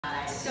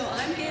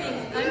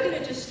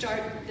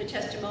start the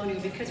testimonial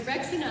because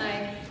Rex and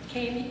I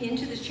came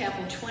into this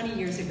chapel 20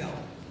 years ago.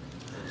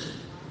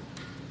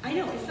 I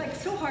know, it's like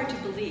so hard to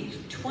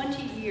believe.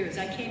 20 years.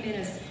 I came in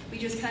as, we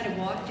just kind of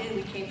walked in.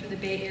 We came from the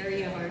Bay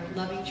Area, our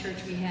loving church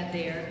we had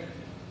there.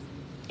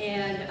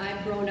 And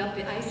I've grown up,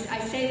 I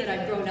say that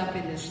I've grown up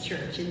in this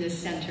church, in this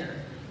center,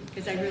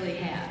 because I really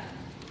have.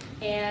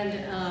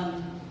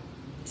 And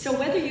so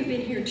whether you've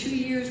been here 2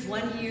 years,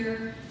 1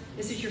 year,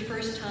 this is your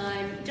first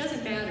time, it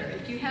doesn't matter.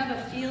 If you have a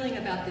feeling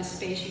about this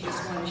space you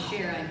just want to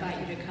share, I invite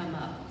you to come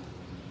up.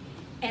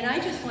 And I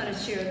just want to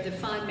share the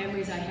fond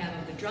memories I have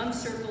of the drum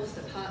circles,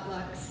 the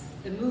potlucks,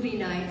 the movie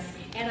nights,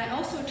 and I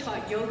also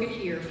taught yoga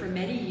here for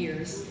many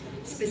years,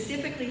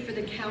 specifically for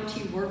the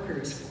county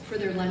workers for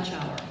their lunch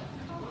hour.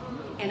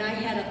 And I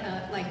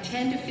had like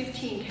 10 to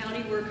 15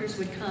 county workers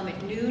would come at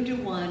noon to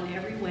 1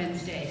 every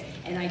Wednesday,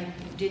 and I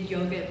did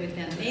yoga with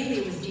them. Mainly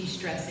it was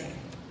de-stressing.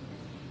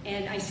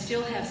 And I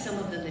still have some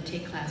of them that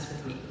take class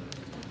with me.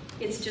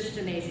 It's just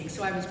amazing,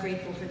 so I was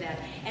grateful for that.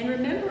 And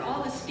remember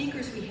all the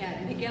speakers we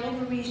had, Miguel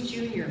Ruiz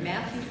Jr.,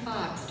 Matthew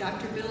Fox,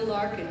 Dr. Bill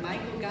Larkin,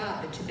 Michael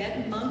Gott, the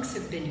Tibetan monks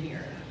have been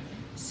here.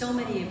 So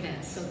many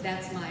events, so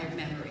that's my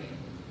memory.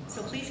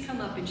 So please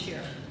come up and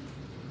share.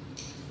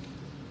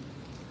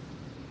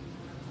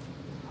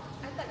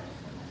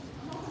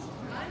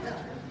 Line up,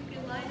 you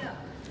can line up.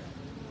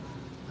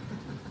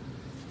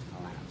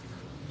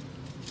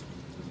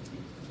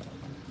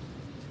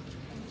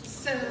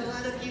 So a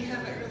lot of you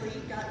haven't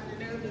really gotten to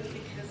know me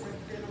because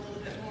I've been a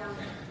little bit more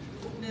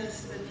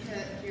missed than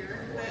hit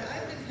here. But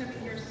I've been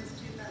coming here since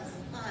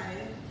 2005.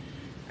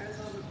 I was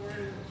on the board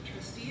of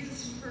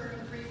trustees for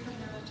a brief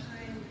amount of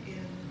time,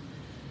 and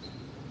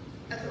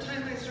at the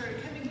time I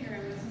started coming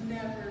here, I was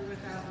never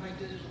without my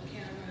digital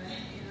camera,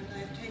 and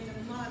I've taken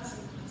lots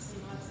and lots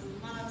and lots and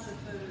lots of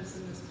photos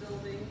in this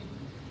building,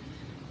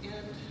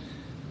 and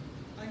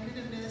I'm going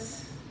to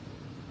miss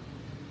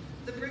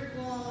the brick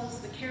walls,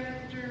 the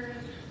character,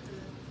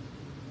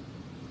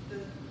 the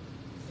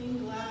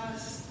stained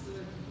glass,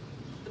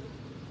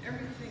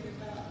 everything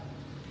about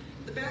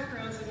the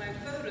backgrounds of my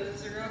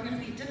photos are all going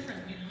to be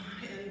different, you know.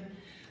 And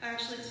I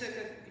actually took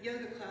a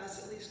yoga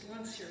class at least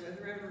once here with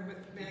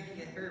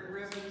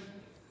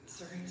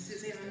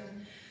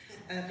Suzanne,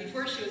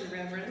 before she was a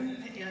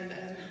reverend, and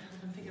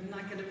one thing I'm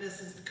not going to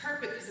miss is the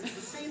carpet, because it's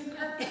the same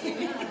carpet we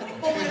had.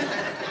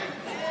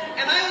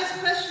 And I was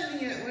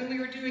questioning it when we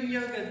were doing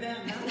yoga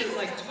then. That was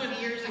like 20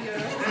 years ago.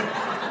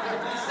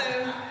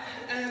 So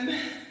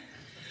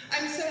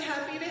I'm so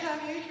happy to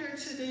have you here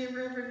today,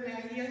 Reverend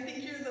Maggie. I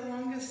think you're the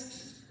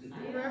longest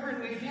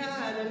reverend we've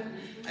had, and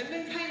I've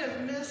been kind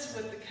of missed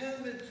with the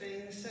COVID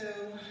thing, so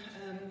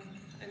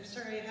I'm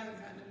sorry I haven't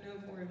gotten to know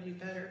more of you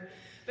better.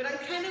 But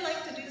I'd kind of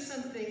like to do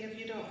something, if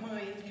you don't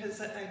mind,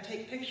 because I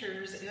take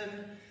pictures,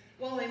 and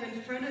while I'm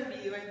in front of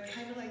you, I'd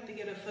kind of like to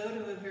get a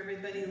photo of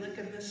everybody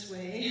looking this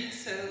way.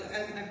 So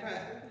I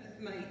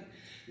brought my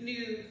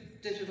new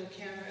digital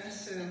camera,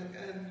 so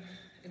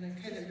and I'm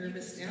kind of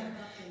nervous now.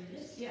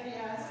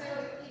 Yeah, so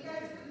you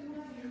guys wouldn't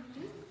want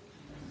to.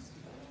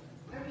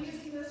 I'm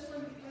using this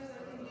one because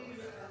I can do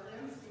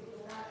landscape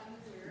a lot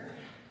easier.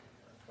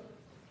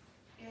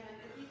 And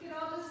if you could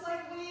all just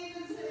like wave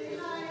and say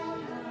hi.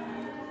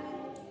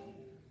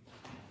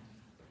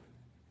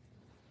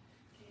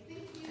 Okay,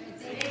 thank you.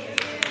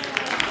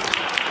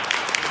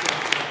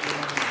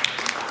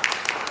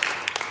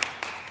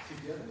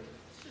 Together?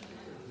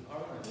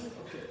 All right.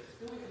 Okay.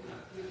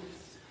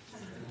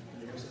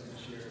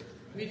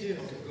 We do.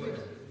 Good.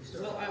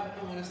 Well,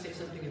 I want to say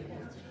something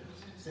important.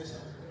 Say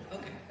something.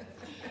 Okay.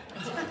 A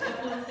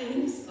couple of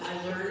things I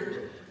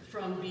learned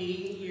from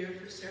being here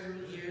for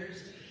several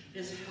years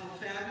is how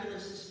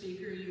fabulous a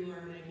speaker you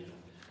are, Maggie.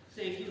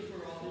 Thank you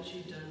for all that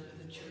you've done for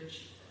the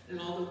church and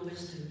all the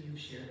wisdom you've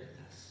shared with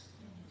us.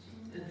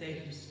 And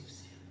thank you,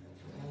 Suzanne,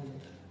 for all of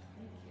that.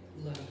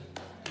 Love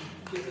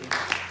you. Give it.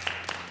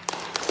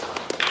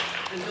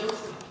 And don't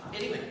stop.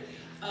 Anyway,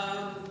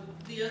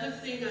 the other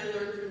thing I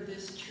learned from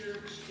this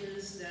church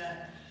is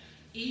that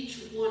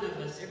each one of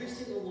us, every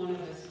single one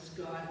of us, is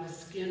God with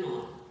skin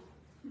on.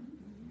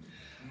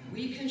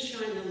 We can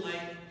shine the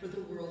light for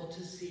the world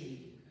to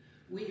see.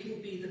 We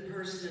can be the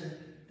person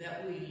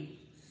that we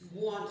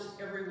want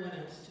everyone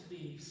else to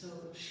be. So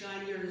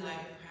shine your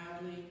light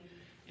proudly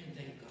and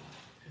thank God,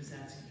 because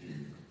that's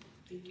you.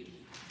 Thank you.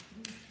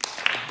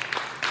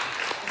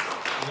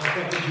 Well, I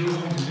thought that you were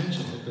going to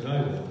mention it, but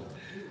I will.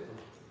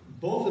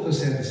 Both of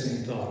us had the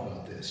same thought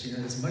about this. You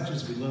know, as much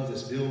as we love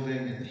this building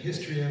and the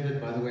history of it,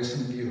 by the way,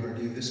 some of you are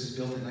new, this was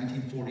built in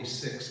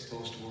 1946,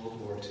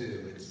 post-World War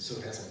II. So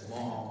it has a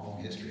long,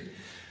 long history.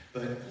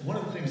 But one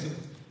of the things that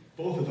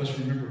both of us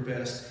remember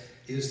best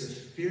is the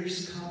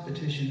fierce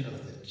competition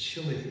of the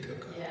chili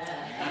cook-off.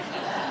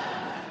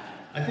 Yeah.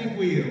 I think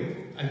we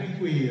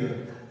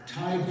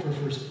tied for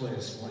first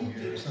place one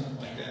year or something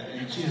like that,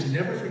 and she has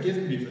never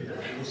forgiven me for that.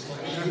 It was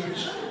like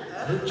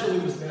her chili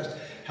was the best.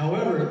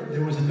 However,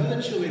 there was another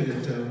chili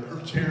that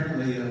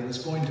apparently was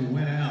going to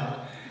win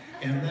out,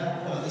 and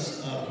that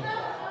was,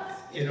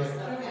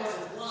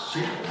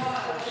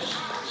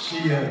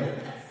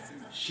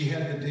 she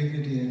had the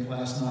dignity in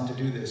class not to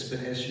do this, but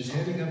as she's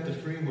heading up the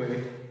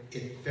freeway,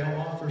 it fell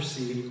off her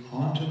seat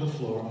onto the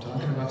floor. I'm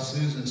talking about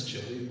Susan's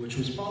chili, which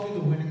was probably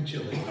the winning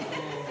chili.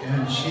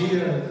 And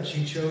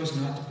she chose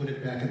not to put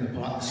it back in the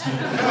pot and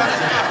sniff it.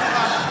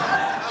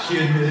 She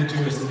admitted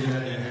to us that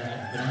that didn't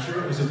happen, but I'm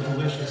sure it was a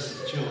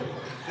delicious chili.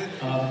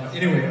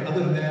 Anyway, other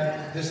than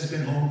that, this has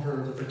been home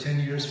for 10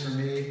 years for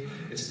me.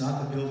 It's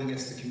not the building,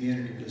 it's the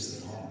community that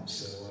is at home.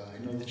 So I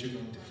know that you're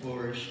going to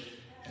flourish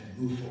and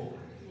move forward.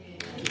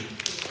 Thank you.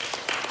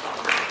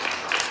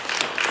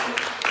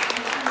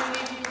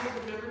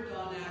 Remember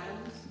Dawn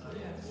Adams?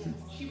 Yes.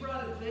 She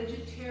brought a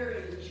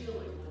vegetarian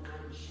chili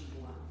when she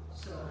won.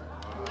 So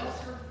bless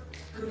her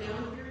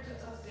down here to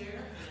up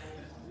there.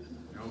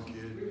 No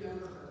kid.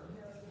 Remember her.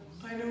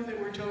 I know that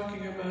we're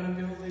talking about a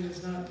building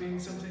as not being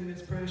something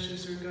that's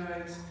precious or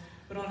guides,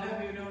 but I'll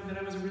have you know that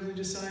I was a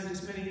religious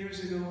scientist many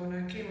years ago,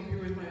 and I came up here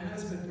with my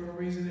husband for a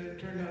reason, and it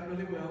turned out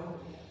really well.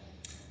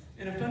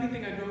 And a funny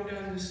thing, I drove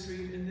down the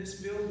street, and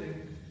this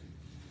building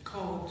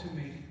called to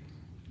me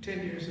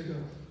 10 years ago.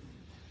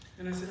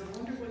 And I said, I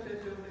wonder what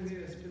that building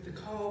is, but the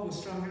call was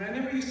strong. And I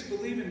never used to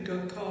believe in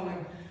God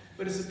calling,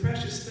 but it's a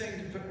precious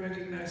thing to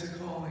recognize a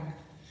calling.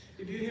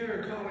 If you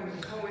hear a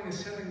calling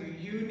is telling you,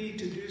 you need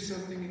to do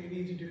something and you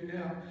need to do it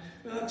now.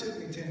 Well, it took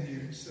me 10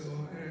 years, so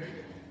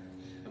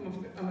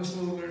I'm a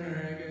slow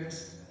learner, I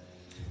guess.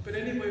 But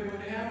anyway, what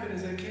happened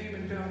is I came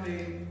and found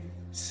a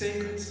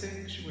sacred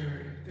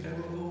sanctuary that I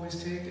will always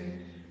take.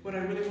 And what I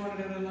really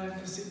wanted out of life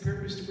is to see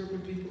purpose, to work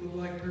with people who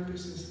like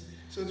purposes.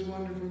 So it's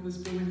wonderful this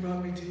building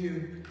brought me to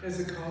you as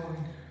a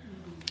calling.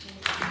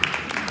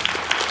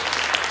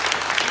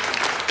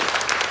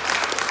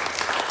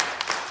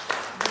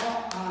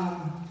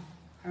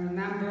 I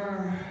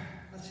remember,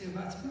 it's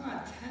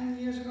about 10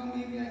 years ago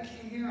maybe I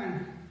came here,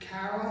 and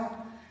Carol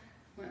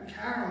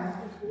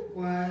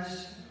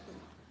was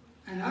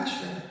an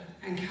usher,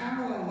 and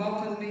Carol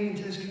welcomed me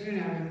into this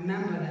community. I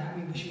remember that.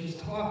 She was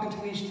talking to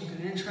me, she took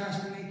an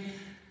interest in me.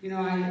 You know,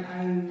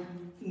 I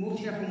moved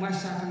here from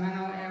West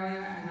Sacramento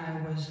area, and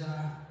I was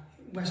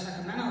West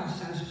Sacramento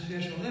Center for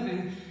Spiritual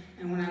Living,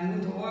 and when I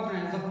moved to Auburn,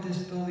 I looked this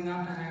building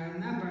up, and I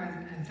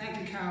remember, and thank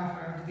you, Carol,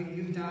 for everything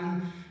you've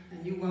done,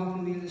 and you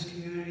welcomed me in this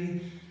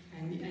community,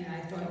 and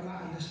I thought, wow,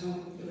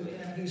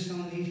 everything's so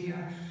neat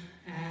here.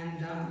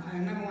 And I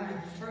remember when I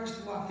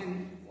first walked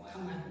in,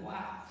 I'm like,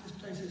 wow, this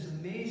place is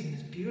amazing,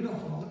 it's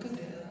beautiful. Look at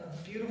the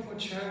beautiful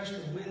church,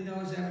 the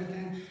windows,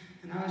 everything.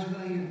 And I was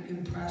really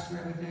impressed with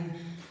everything.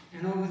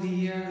 And over the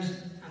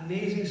years,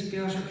 amazing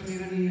spiritual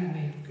community, I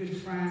made good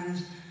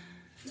friends.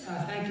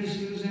 Thank you,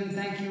 Susan,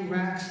 thank you,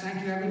 Rex,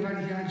 thank you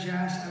everybody here,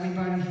 Jess,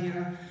 everybody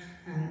here,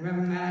 and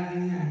Reverend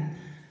Maggie,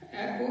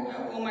 and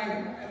all my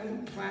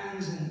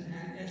friends, and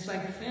it's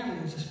like family,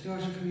 it's a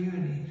spiritual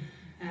community.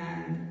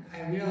 And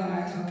I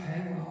realized,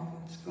 okay,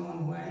 well, it's going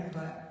away,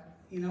 but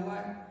you know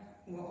what?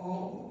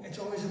 It's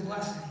always a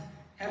blessing,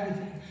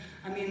 everything.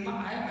 I mean,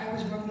 I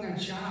was working a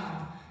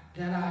job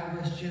that I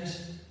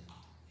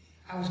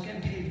was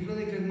getting paid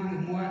really good money,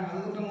 a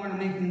little bit more than I'm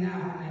making now,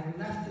 and I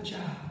left the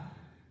job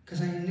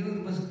because I knew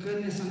there was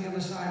goodness on the other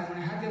side. When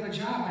I had the other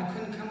job, I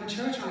couldn't come to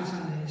church on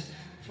Sundays.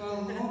 For a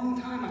long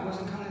time, I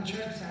wasn't coming to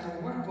church because I had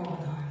to work all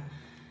the time.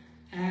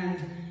 And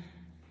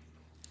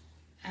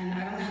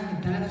I don't have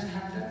the benefits to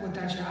have that with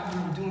that job, and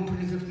I'm doing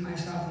pretty good for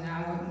myself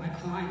now with my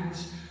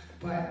clients,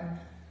 but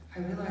I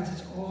realize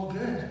it's all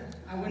good.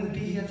 I wouldn't be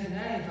here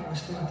today if I was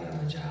still at the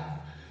other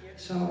job.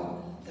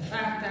 So the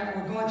fact that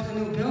we're going to a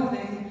new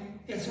building,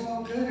 it's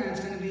all good, and it's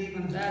going to be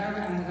even better,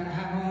 and we're going to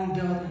have our own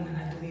building, and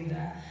I believe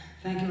that.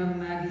 Thank you,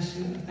 Reverend Maggie,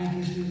 thank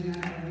you, Susan,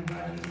 and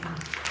everybody.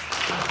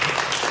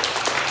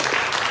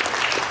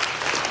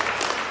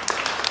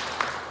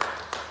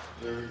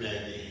 Reverend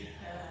Maggie,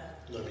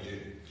 love you.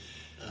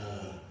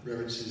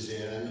 Reverend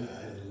Suzanne,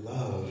 I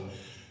love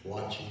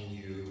watching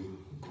you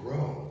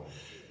grow.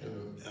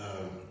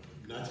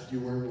 Not that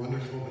you weren't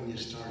wonderful when you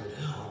started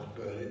out,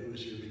 but it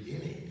was your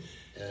beginning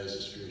as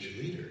a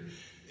spiritual leader.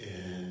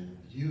 And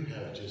you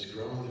have just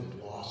grown and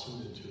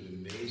blossomed into an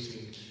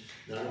amazing,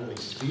 not only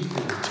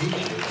speaker and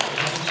teacher,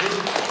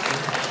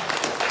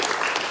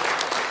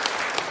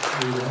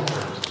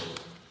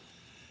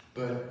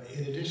 but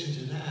in addition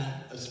to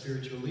that, a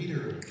spiritual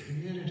leader of a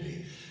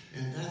community.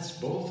 And that's,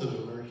 both of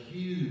them are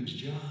huge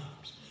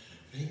jobs.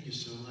 Thank you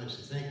so much.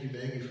 And thank you,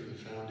 Maggie, for the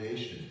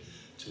foundation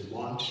to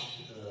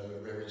launch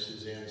Reverend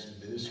Suzanne's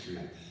ministry.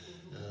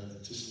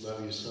 Just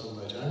love you so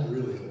much. I'm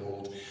really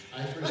old.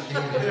 I first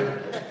came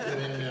here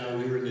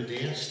when we were in the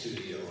dance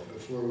studio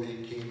before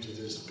we came to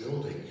this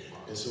building.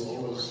 And so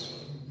all those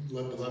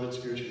beloved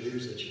spiritual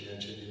leaders that you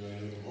mentioned, I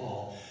know them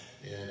all,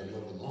 and I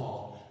love them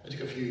all. I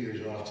took a few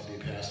years off to be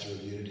pastor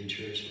of Unity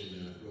Church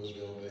in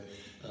Roseville, but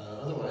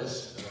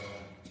otherwise,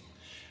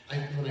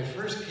 when we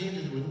first came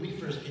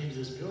to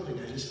this building,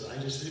 I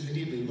just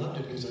immediately loved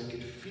it because I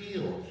could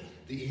feel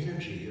the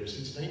energy here.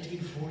 Since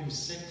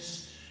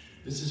 1946,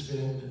 this has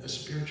been a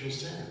spiritual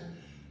center.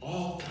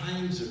 All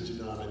kinds of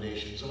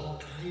denominations,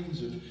 all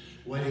kinds of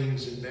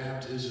weddings and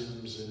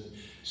baptisms and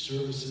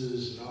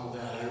services and all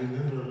that. I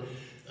remember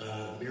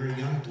Mary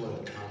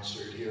Youngblood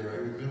concert here. I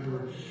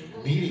remember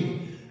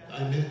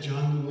I met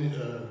John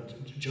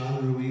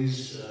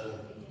Ruiz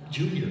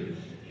Jr.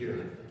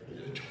 here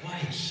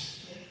twice.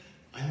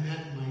 I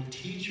met my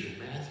teacher,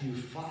 Matthew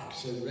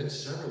Fox. I read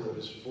several of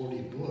his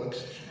 40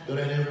 books, but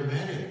I never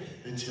met him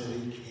until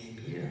he came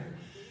here.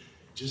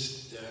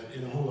 Just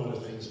in a whole lot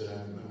of things that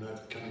I'm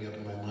not coming up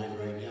in my mind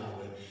right now,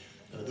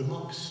 but the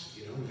monks,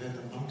 we've had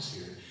the monks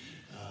here.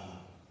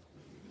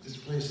 This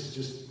place is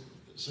just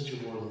such a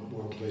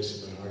warm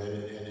place in my heart,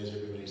 and as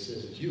everybody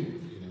says, it's you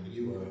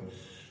are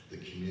the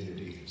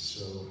community.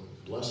 So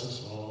bless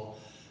us all,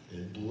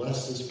 and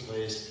bless this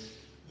place.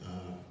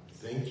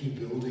 Thank you,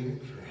 building,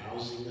 for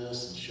housing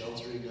us and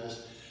sheltering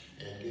us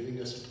and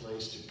giving us a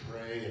place to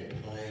pray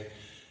and play.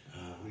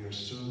 We are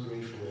so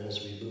grateful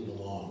as we move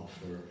along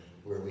for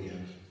where we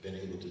have been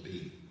able to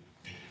be.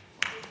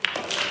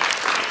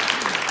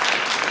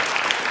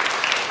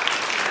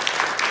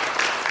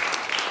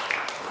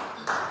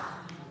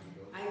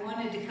 I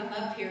wanted to come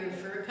up here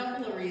for a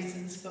couple of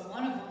reasons, but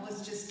one of them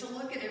was just to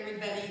look at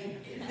everybody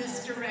in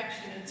this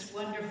direction. It's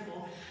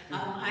wonderful.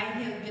 I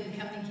have been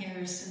coming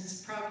here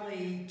since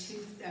probably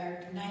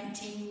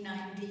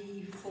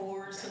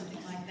 1994,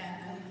 something like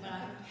that,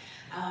 95.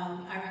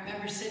 I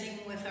remember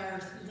sitting with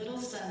our little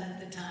son at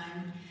the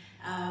time,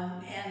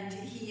 and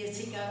as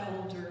he got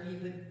older,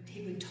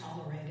 he would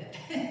tolerate it.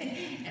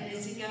 And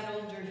as he got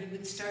older, he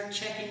would start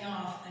checking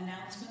off,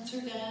 announcements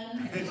are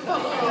done.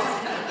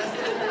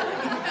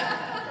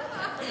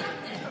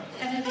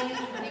 And at age,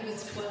 when he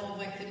was 12,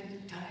 I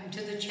couldn't tie him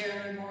to the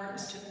chair anymore. It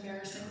was too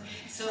embarrassing.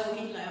 So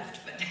he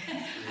left, but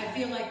I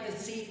feel like the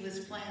seed was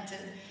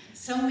planted.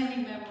 So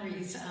many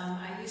memories.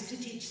 I used to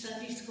teach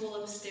Sunday school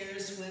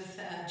upstairs with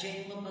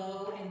Jane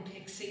LeBeau and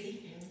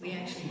Pixie. We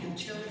actually had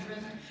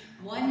children.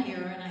 One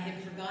year, and I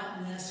had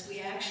forgotten this, we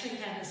actually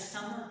had a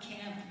summer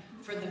camp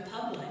for the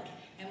public,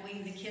 and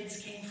the kids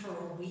came for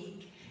a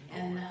week,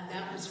 and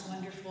that was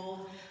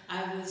wonderful.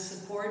 I was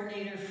the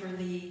coordinator for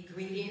the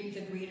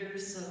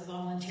greeters, the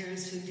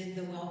volunteers who did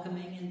the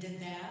welcoming and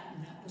did that,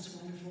 and that was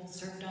wonderful.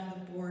 Served on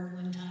the board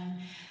one time.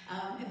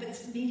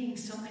 But meeting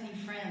so many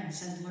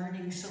friends and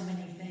learning so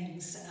many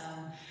things.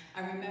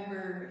 I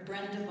remember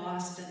Brenda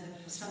Boston,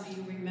 if some of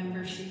you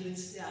remember, she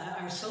was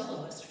our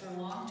soloist for a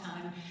long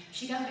time.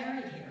 She got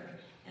married here,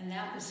 and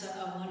that was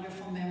a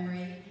wonderful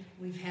memory.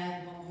 We've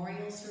had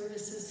memorial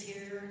services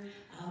here.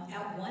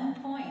 At one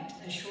point,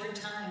 a short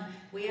time,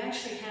 we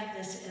actually had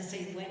this as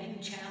a wedding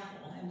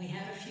chapel, and we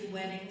had a few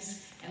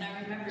weddings. And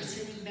I remember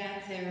sitting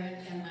back there,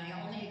 and my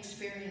only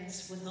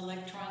experience with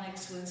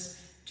electronics was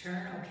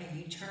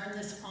you turn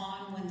this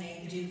on when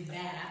they do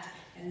that,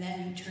 and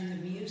then you turn the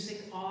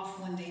music off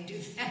when they do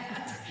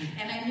that.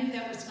 And I knew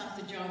that was not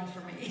the job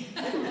for me.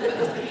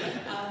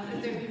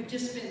 There have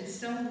just been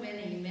so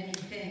many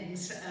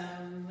things.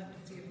 Let me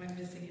see if I'm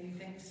missing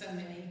anything. So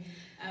many.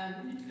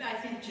 I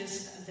think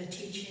just the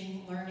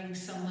teaching, learning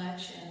so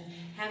much, and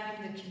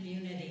having the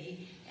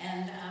community.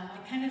 And I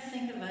kind of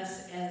think of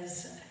us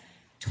as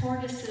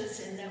tortoises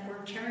in that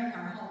we're carrying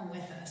our home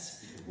with us.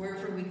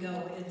 Wherever we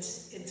go,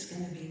 it's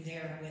going to be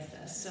there with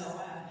us.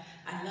 So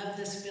I love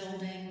this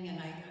building, and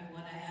I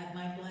want to add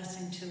my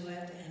blessing to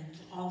it and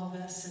all of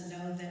us, and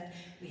know that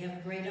we have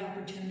a great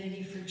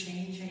opportunity for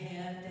change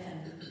ahead.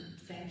 And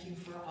thank you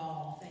for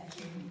all. Thank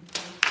you.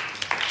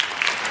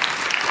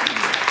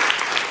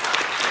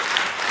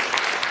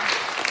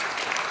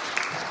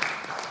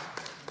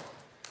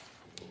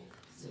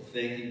 So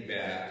thinking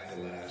back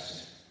the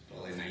last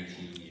probably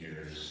 19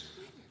 years,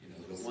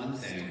 the one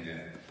thing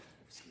that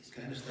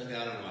kind of stuck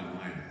out in my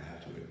mind, I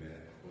have to admit,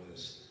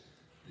 was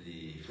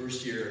the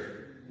first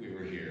year we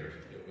were here.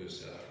 It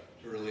was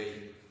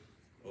early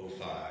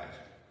 05.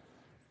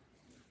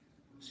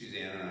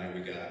 Suzanne and I,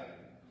 we got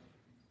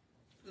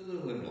a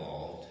little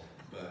involved,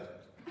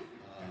 but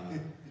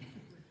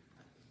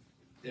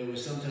there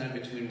was some time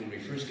between when we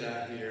first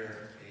got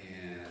here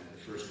and the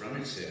first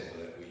rummage sale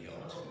that we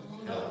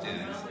helped in,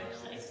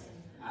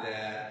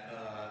 that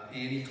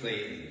Annie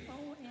Clayton,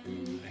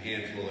 who a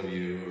handful of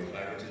you, or 5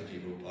 or 10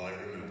 people probably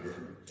remember,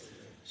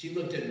 she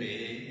looked at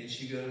me and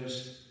she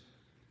goes,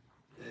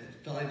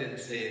 probably didn't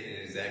say it in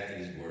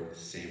exactly the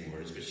same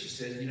words, but she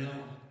said,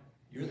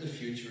 you're the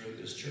future of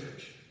this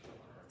church.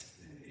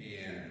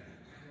 And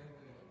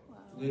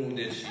little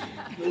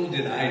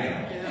did I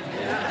know.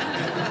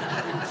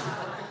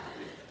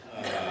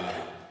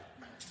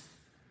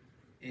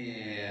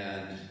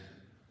 And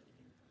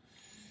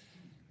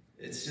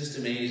it's just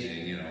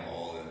amazing,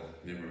 all the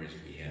memories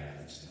we have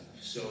and stuff.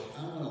 So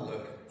I want to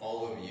look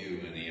all of you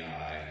in the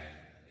eye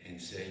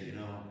and say,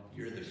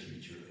 you're the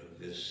future of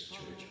this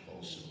church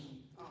also.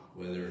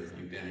 Whether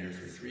you've been here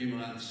for 3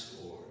 months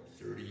or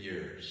 30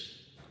 years,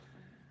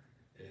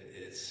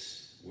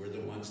 we're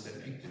the ones that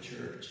make the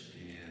church.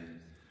 And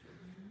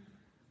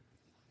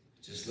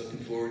just looking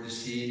forward to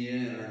seeing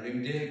you in our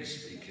new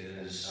digs,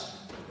 because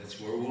that's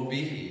where we'll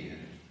be.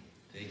 And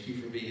thank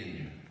you for being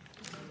here.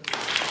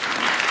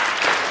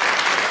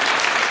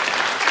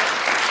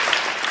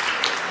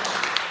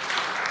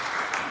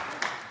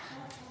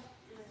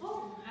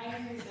 Hi,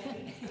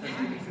 everybody.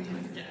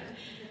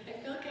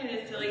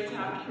 of silly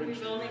talking.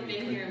 We've only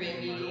been here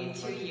maybe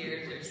 2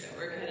 years or so.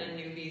 We're kind of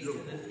newbies to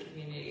this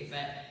community,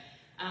 but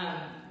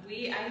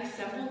I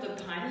stumbled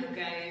upon you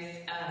guys.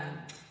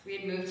 We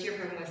had moved here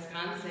from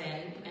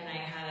Wisconsin, and I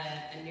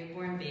had a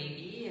newborn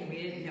baby, and we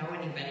didn't know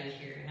anybody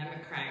here. And I'm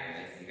a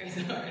crier, as you guys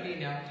already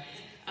know,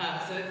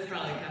 so it's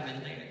probably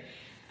coming later.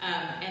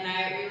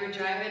 We were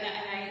driving,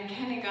 and I had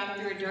kind of gone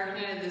through a dark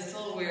night of the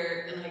soul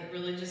where like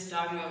religious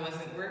dogma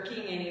wasn't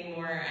working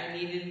anymore. I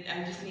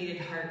just needed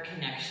heart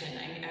connection.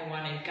 I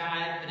wanted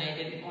God, but I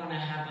didn't want to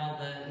have all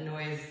the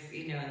noise,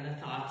 and the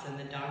thoughts and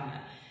the dogma.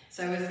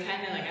 So I was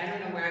kind of like, I don't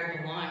know where I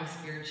belong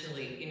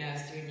spiritually. I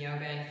was doing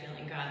yoga and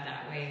feeling God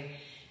that way.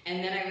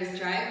 And then I was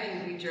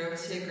driving, we drove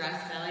to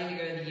Grass Valley to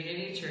go to the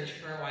Unity Church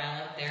for a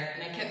while up there,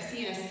 and I kept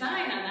seeing a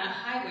sign on that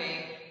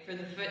highway for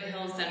the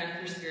Foothills Center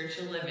for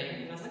Spiritual Living.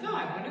 And I was like, oh,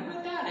 I wonder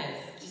what that is.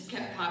 It just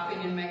kept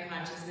popping in my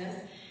consciousness.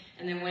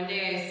 And then one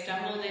day I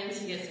stumbled in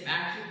to get some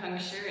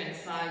acupuncture and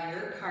saw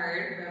your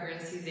card,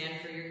 Reverend Suzanne,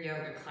 for your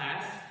yoga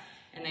class.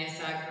 And I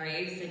saw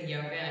Grace and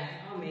yoga, and I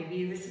thought, oh,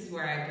 maybe this is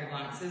where I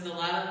belong. So there's a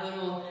lot of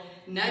little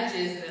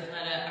nudges that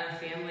led our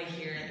family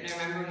here. And I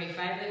remember when we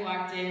finally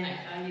walked in, I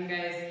found you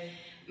guys.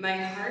 My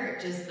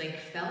heart just like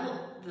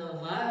felt the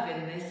love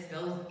in this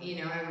build.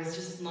 I was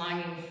just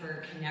longing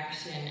for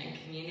connection and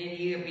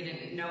community. We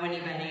didn't know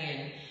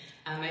anybody,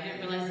 and I didn't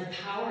realize the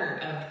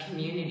power of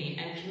community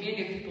and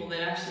community of people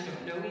that actually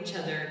don't know each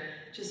other,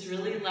 just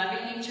really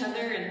loving each other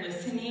and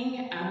listening.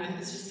 It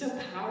was just so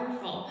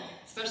powerful,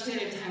 especially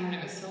at a time when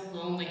I was so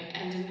lonely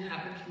and didn't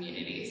have a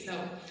community.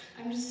 So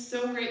I'm just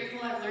so grateful.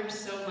 I've learned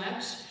so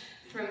much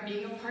from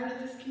being a part of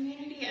this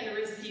community and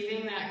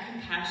receiving that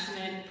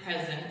compassionate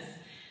presence.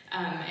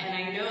 And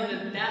I know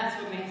that that's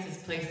what makes this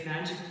place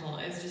magical,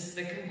 is just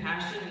the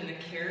compassion and the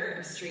care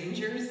of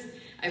strangers.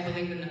 I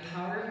believe in the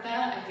power of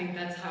that. I think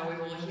that's how we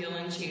will heal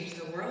and change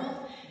the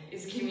world,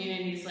 is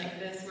communities like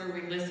this where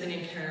we listen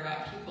and care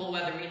about people,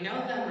 whether we know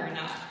them or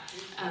not.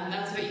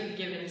 That's what you've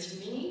given to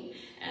me,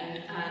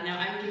 and now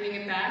I'm giving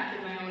it back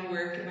in my own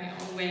work, in my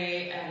own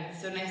way, and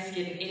it's so nice to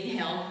get an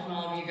inhale from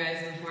all of you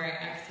guys before I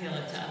exhale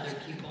it to other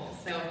people.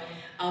 So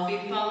I'll be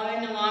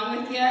following along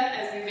with you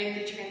as we make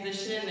the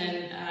transition,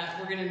 and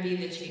we're going to be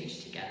the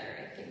change together,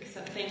 I think.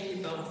 So thank you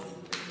both.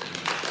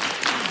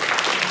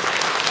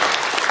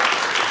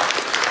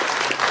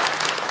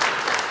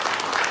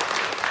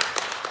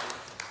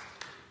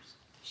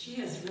 She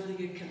has really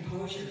good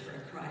composure for a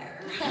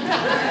crier.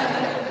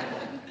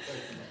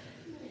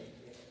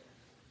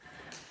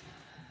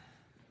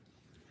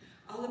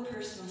 All the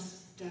personal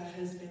stuff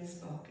has been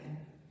spoken.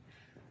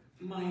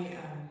 My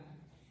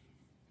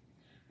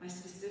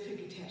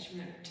specific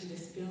attachment to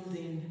this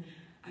building,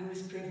 I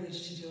was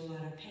privileged to do a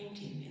lot of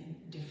painting in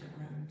different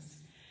rooms.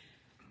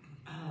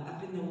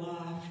 Up in the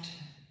loft,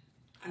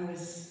 I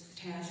was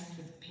tasked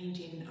with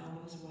painting on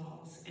those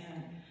walls,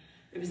 and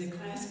there was a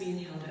class being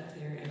held up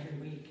there every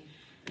week.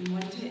 And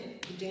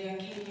the day I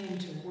came in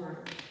to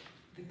work,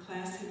 the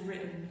class had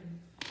written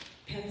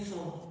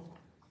pencil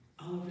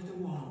all over the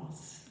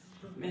walls,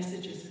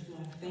 messages of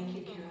love. Thank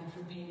you, Carol,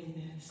 for painting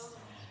this.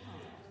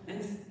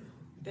 And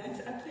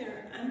that's up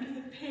there under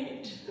the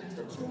paint of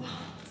those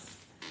walls.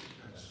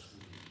 That's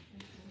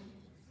sweet.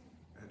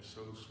 That's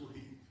so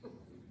sweet.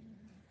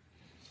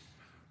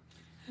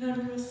 And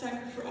I'm a real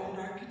sucker for old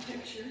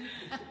architecture.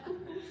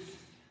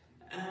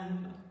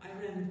 I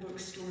ran the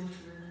bookstore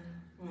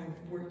I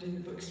worked in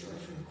the bookstore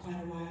for quite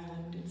a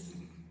while, and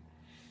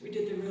we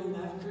did the Real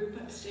Love group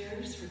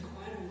upstairs for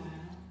quite a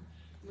while.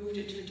 Moved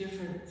it to a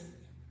different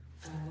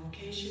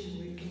location, and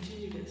we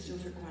continued it still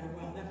for quite a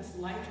while. That was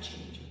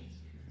life-changing.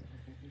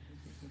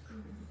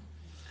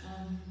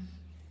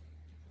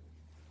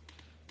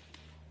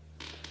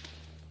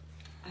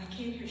 I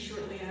came here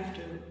shortly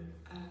after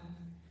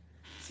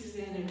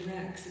Suzanne and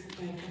Rex,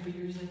 by a couple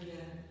years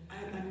again.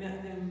 I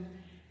met them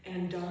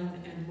and Don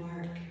and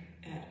Mark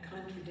at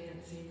Contra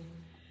Dancing,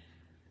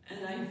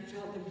 and I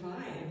felt the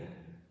vibe.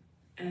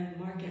 And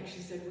Mark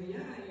actually said, well,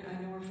 yeah, I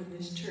know her from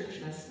this church.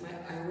 And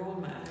I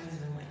rolled my eyes,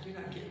 and I'm like, you're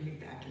not getting me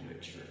back into a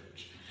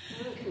church.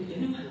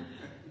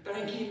 But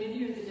I came in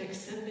here the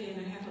next Sunday,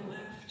 and I haven't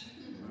left.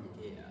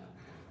 Yeah.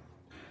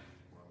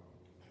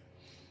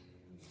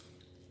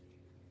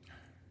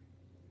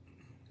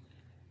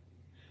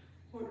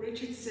 What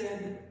Richard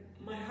said,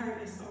 my heart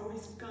has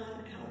always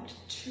gone out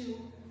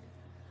to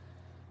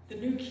the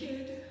new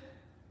kid,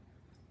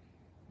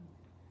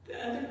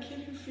 the other kid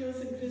who feels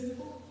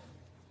invisible,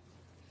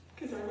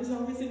 because I was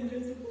always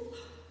invisible.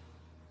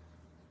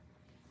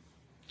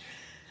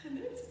 And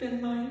it's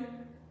been mine.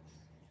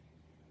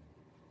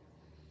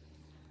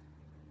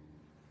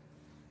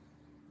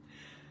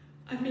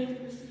 I maybe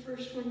was the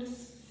first one to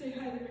say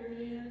hi to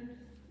Mary Ann,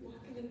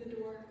 walking in the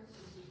door.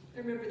 I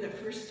remember that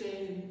first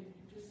day and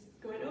just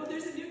going, oh,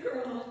 there's a new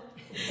girl.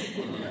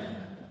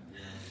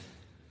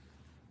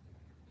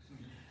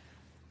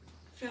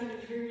 Found a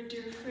very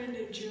dear friend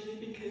in Julie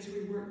because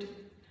we worked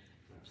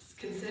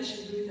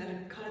concession booth at a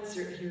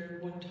concert here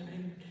one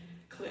time.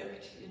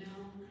 Clicked,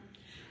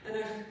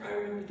 And I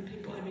remember the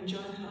people,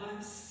 John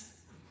Haas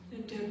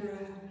and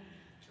Deborah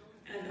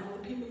and all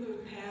the people who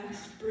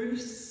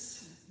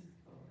Bruce.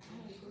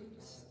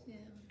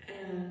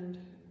 And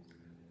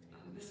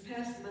this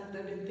past month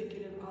I've been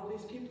thinking of all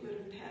these people that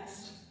have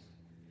passed.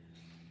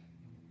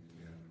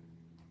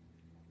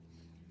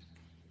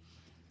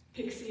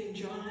 Pixie and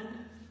John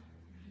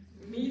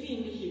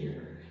meeting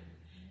here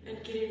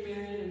and getting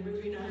married and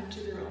moving on to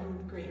their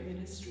own great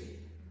ministry.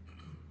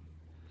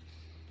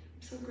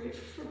 I'm so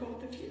grateful for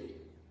both of you.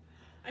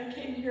 I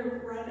came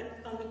here right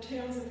on the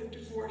tails of a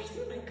divorce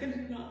that I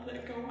could not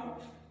let go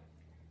of.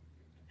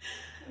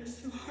 I was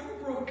so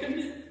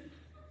heartbroken.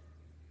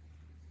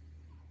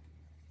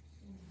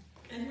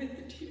 And with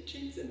the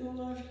teachings and the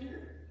love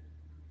here,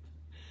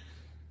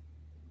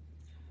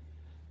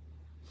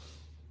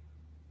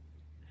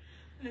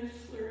 I've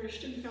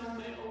flourished and found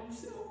my own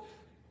self.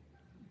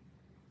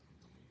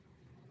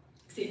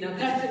 See, now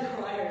that's a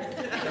crier.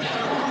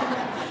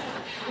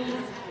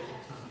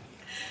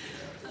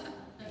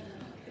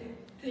 Okay,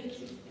 thank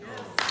you.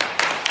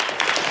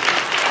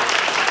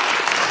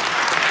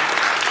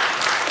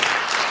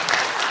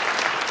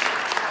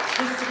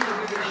 Just to be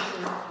very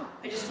short,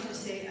 I just want to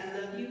say I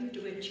love you,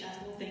 DeWitt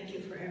Chapel. Thank you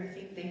for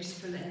everything. Thanks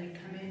for letting me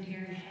come in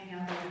here and hang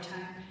out all the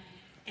time.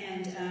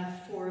 And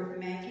for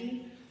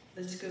Maggie,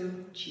 let's go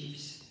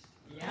Chiefs.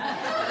 Yeah.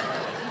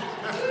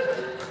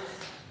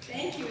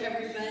 Thank you,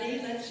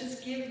 everybody. Let's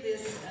just give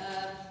this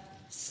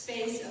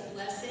space a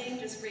blessing.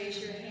 Just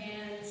raise your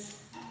hands.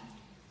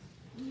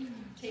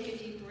 Take a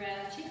deep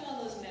breath. Take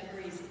all those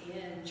memories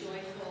in,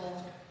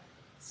 joyful,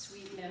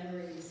 sweet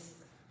memories.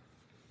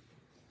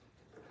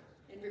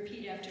 And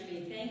repeat after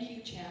me. Thank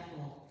you,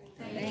 Chapel.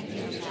 Thank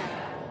you,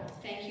 Chapel.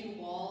 Thank you,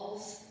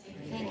 walls.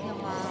 Thank you,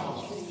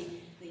 walls. Thank you,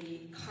 the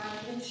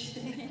carpet.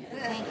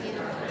 Thank you,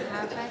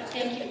 carpet.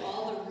 Thank you,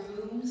 all the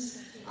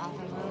rooms. All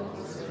the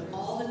rooms.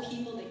 All the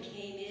people that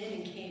came in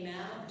and came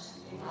out.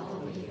 All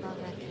the people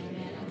that came in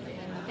and came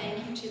out.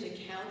 Thank you to the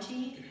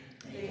county.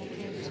 Thank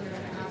you to the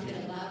county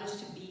That allowed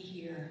us to be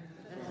here.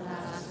 that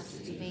allowed us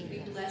to be We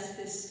here. bless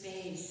this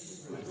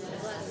space. We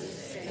bless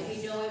this space. And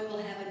we know it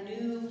will have a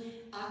new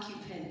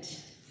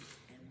occupant.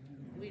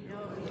 We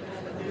know we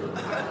have a new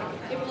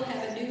occupant. It will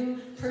have a new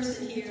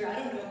person here. I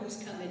don't know who's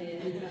coming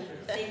in.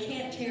 They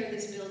can't tear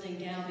this building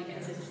down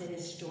because it's an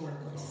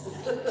historical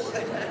site.